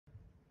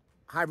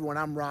Hi everyone,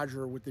 I'm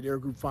Roger with the Dare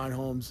Group Fine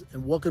Homes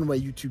and welcome to my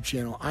YouTube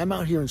channel. I'm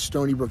out here in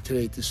Stony Brook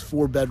today at this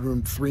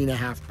 4-bedroom,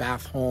 3.5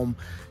 bath home.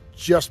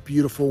 Just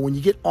beautiful. When you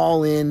get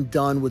all in,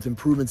 done with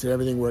improvements and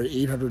everything, we're at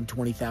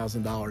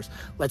 $820,000.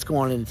 Let's go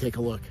on in and take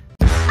a look.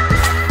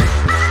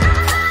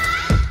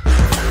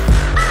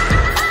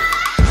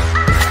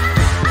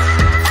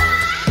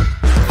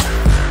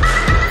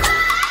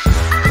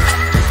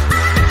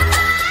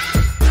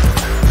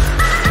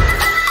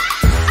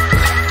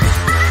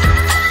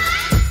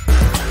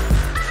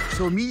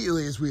 So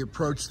immediately as we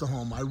approach the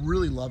home, I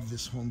really love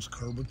this home's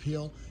curb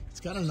appeal. It's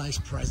got a nice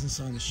presence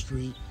on the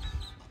street.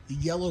 The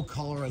yellow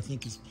color I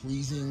think is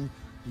pleasing.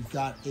 We've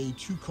got a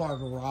 2-car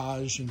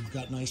garage and we've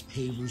got nice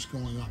pavers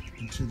going up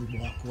into the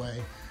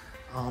walkway.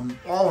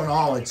 All in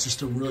all, it's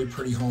just a really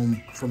pretty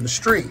home from the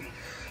street.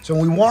 So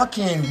when we walk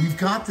in, we've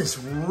got this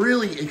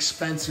really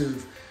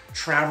expensive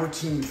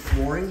travertine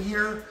flooring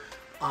here.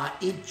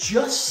 It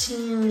just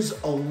seems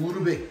a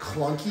little bit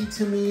clunky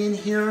to me in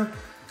here.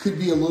 Could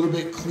be a little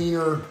bit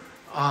cleaner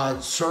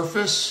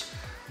surface,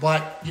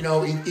 but you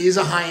know, it is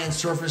a high-end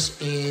surface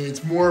and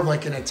it's more of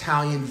like an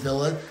Italian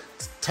villa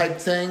type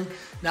thing.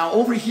 Now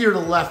over here to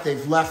the left,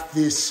 they've left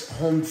this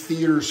home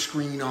theater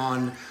screen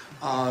on.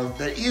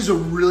 That is a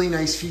really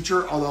nice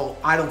feature, although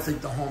I don't think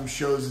the home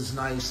shows as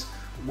nice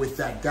with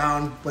that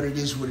down, but it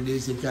is what it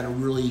is. They've got a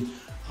really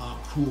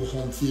cool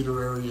home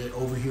theater area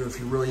over here if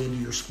you're really into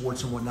your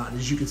sports and whatnot. And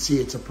as you can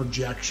see, it's a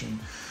projection.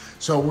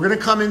 So we're gonna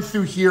come in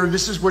through here.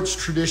 This is what's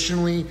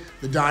traditionally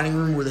the dining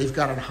room where they've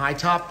got a high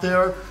top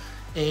there.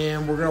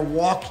 And we're gonna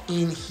walk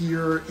in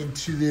here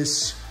into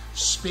this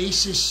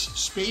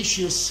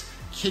spacious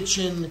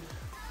kitchen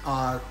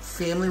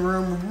family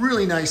room.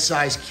 Really nice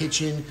sized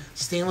kitchen,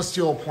 stainless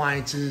steel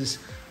appliances,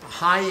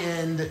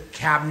 high-end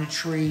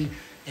cabinetry,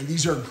 and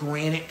these are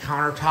granite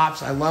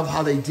countertops. I love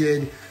how they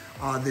did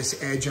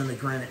this edge on the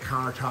granite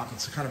countertop.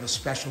 It's kind of a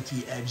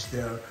specialty edge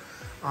there.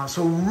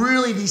 So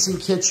really decent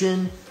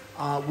kitchen.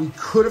 We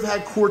could have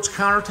had quartz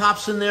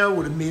countertops in there,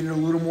 would have made it a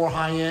little more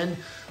high-end,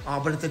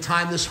 but at the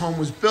time this home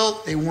was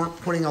built, they weren't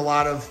putting a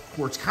lot of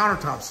quartz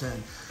countertops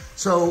in.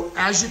 So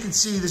as you can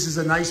see, this is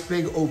a nice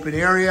big open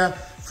area.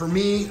 For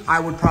me, I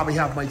would probably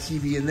have my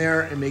TV in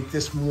there and make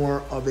this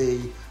more of a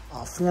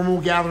formal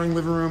gathering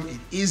living room. It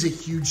is a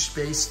huge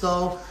space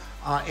though.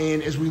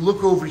 And as we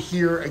look over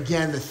here,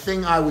 again, the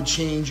thing I would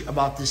change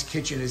about this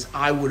kitchen is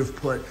I would have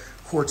put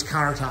quartz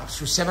countertops.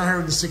 For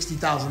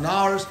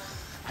 $760,000,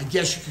 I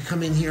guess you could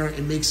come in here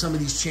and make some of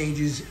these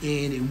changes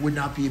and it would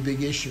not be a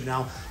big issue.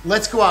 Now,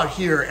 let's go out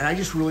here and I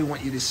just really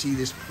want you to see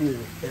this pool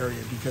area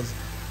because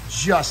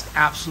just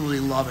absolutely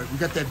love it. We've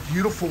got that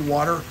beautiful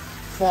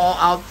waterfall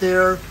out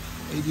there.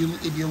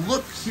 If you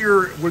look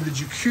here where the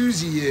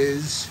jacuzzi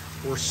is,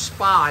 or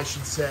spa I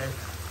should say,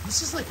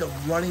 this is like a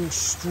running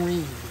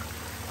stream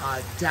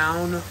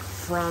down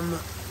from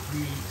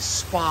the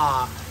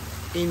spa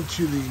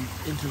into the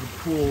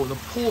pool. The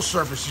pool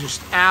surface is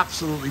just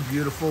absolutely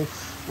beautiful.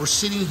 We're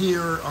sitting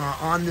here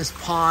on this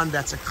pond.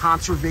 That's a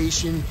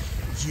conservation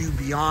view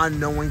beyond.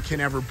 No one can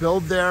ever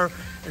build there.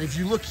 And if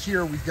you look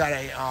here, we've got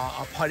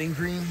a putting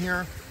green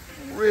here.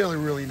 Really,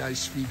 really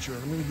nice feature.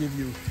 I'm gonna give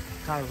you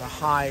kind of the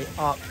high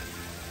up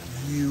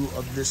view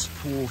of this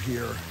pool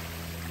here.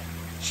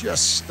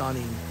 Just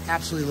stunning,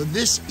 absolutely.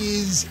 This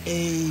is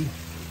a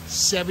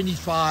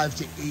 $75,000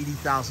 to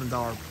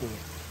 $80,000 pool.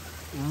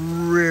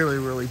 Really,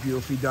 really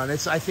beautifully done. I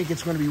think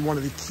it's gonna be one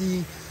of the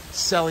key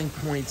selling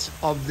points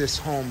of this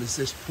home is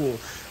this pool.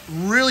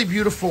 Really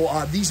beautiful.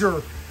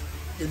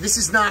 This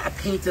is not a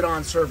painted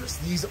on surface.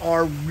 These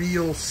are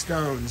real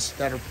stones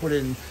that are put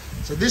in.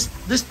 So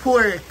this pool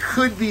area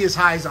could be as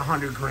high as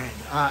 100 grand.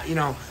 You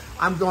know,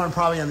 I'm going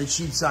probably on the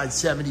cheap side,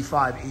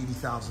 $75,000,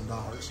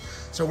 $80,000.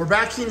 So we're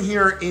back in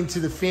here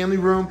into the family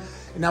room.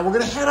 And now we're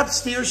gonna head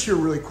upstairs here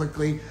really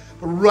quickly,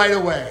 but right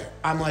away,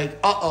 I'm like,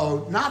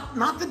 uh-oh,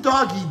 not the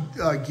doggy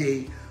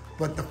gate,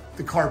 but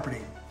the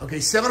carpeting. Okay,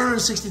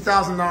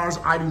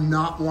 $760,000, I do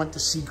not want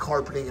to see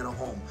carpeting in a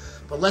home.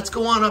 But let's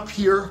go on up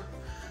here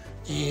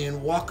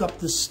and walk up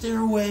the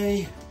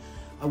stairway.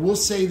 I will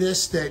say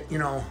this, that, you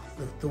know,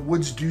 the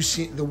wood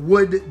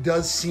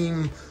does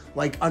seem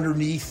like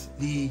underneath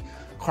the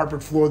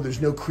carpet floor, there's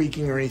no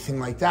creaking or anything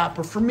like that.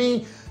 But for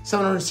me,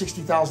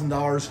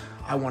 $760,000,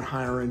 I want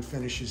higher end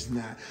finishes than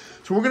that.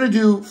 So what we're gonna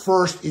do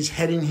first is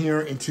head in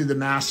here into the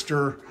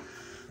master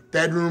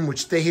bedroom,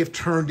 which they have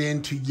turned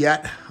into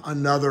yet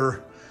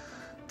another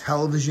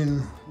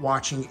television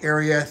watching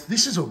area.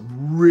 This is a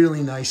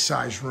really nice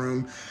sized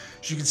room.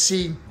 As you can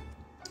see,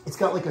 it's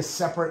got like a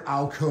separate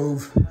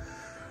alcove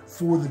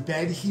for the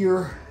bed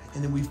here.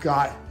 And then we've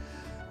got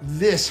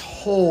this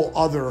whole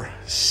other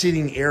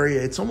sitting area.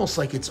 It's almost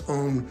like its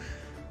own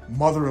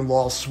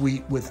mother-in-law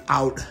suite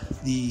without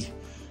the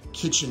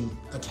kitchen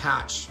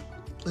attached.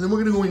 And then we're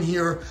gonna go in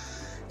here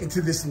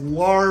into this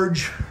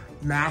large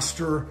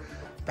master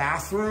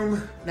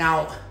bathroom.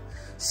 Now,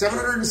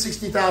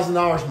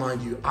 $760,000,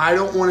 mind you. I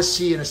don't want to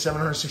see in a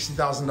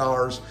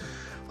 $760,000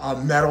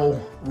 metal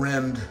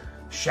rimmed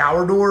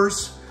shower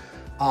doors.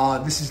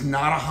 This is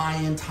not a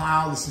high-end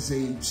tile. This is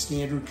a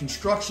standard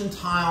construction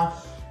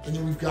tile. And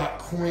then we've got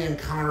Korean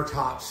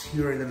countertops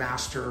here in the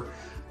master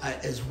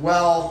as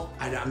well.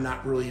 I'm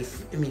not really,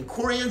 I mean,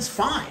 Korean's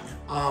fine,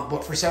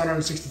 but for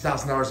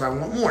 $760,000, I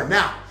want more.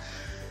 Now,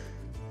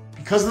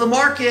 because of the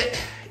market,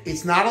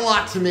 it's not a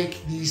lot to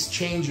make these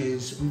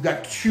changes. We've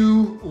got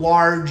 2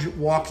 large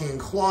walk-in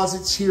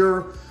closets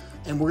here,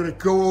 and we're gonna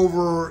go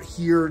over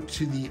here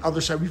to the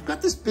other side. We've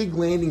got this big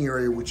landing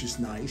area, which is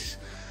nice.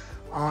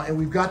 And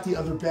we've got the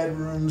other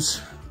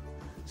bedrooms.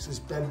 This is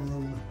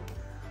bedroom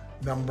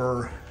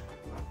number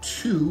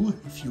 2,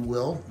 if you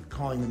will,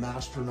 calling the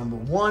master number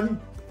 1.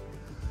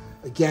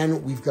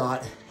 Again, we've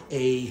got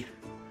a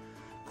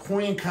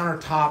Korean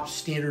countertop,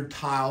 standard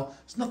tile.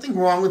 There's nothing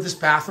wrong with this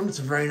bathroom. It's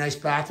a very nice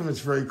bathroom. It's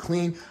very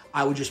clean.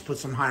 I would just put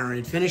some higher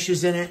end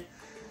finishes in it.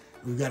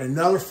 We've got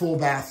another full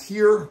bath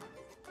here.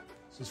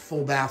 This is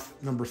full bath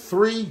number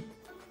 3.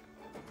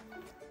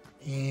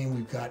 And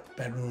we've got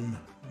bedroom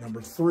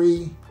number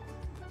 3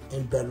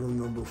 and bedroom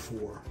number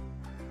 4.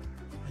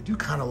 I do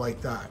kind of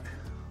like that.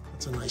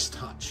 That's a nice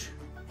touch.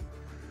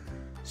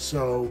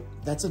 So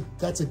that's a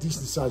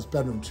decent sized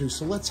bedroom too.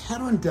 So let's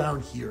head on down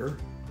here.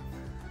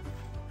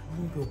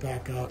 I'm gonna go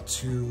back out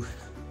to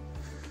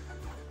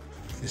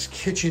this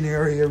kitchen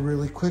area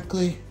really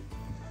quickly.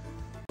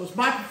 So it's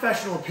my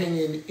professional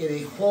opinion, in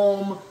a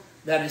home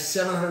that is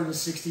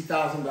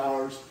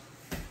 $760,000,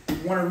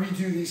 you want to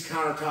redo these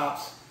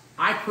countertops.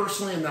 I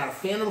personally am not a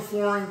fan of the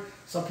flooring.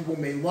 Some people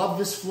may love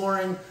this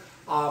flooring.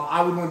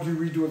 I would want to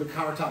redo the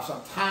countertops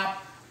on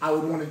top. I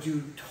would want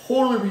to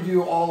totally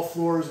redo all the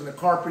floors and the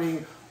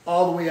carpeting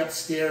all the way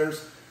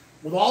upstairs.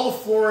 With all the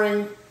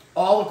flooring,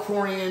 all the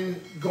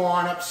Korean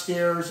gone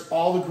upstairs,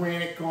 all the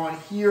granite gone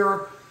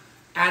here,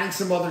 adding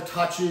some other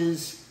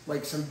touches,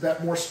 like some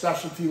more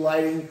specialty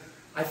lighting,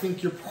 I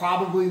think you're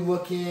probably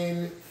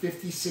looking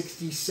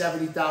 $50,000,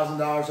 $60,000,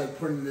 $70,000 I'd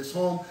put into this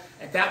home.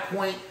 At that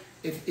point,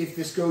 if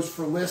this goes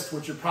for list,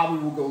 which it probably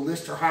will go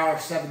list or higher,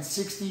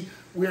 $760,000,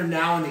 we're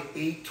now in the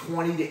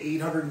 $820,000 to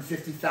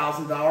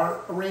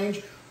 $850,000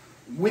 range.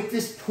 With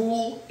this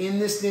pool in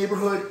this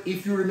neighborhood,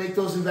 if you were to make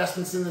those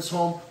investments in this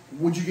home,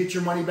 would you get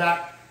your money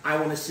back? I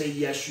want to say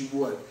yes, you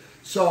would.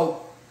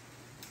 So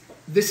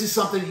this is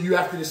something you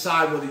have to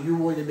decide whether you're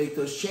willing to make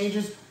those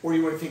changes or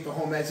you want to take the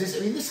home as is.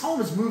 I mean, this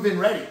home is move-in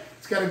ready.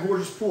 It's got a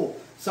gorgeous pool.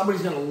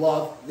 Somebody's going to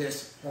love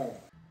this home.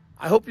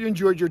 I hope you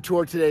enjoyed your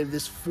tour today of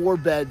this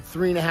 4-bed,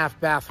 3.5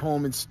 bath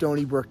home in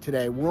Stony Brook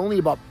today. We're only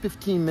about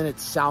 15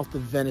 minutes south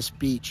of Venice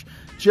Beach.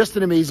 Just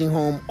an amazing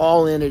home,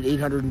 all in at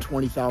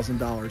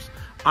 $820,000.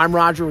 I'm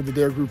Roger with the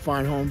Dare Group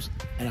Fine Homes,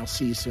 and I'll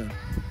see you soon.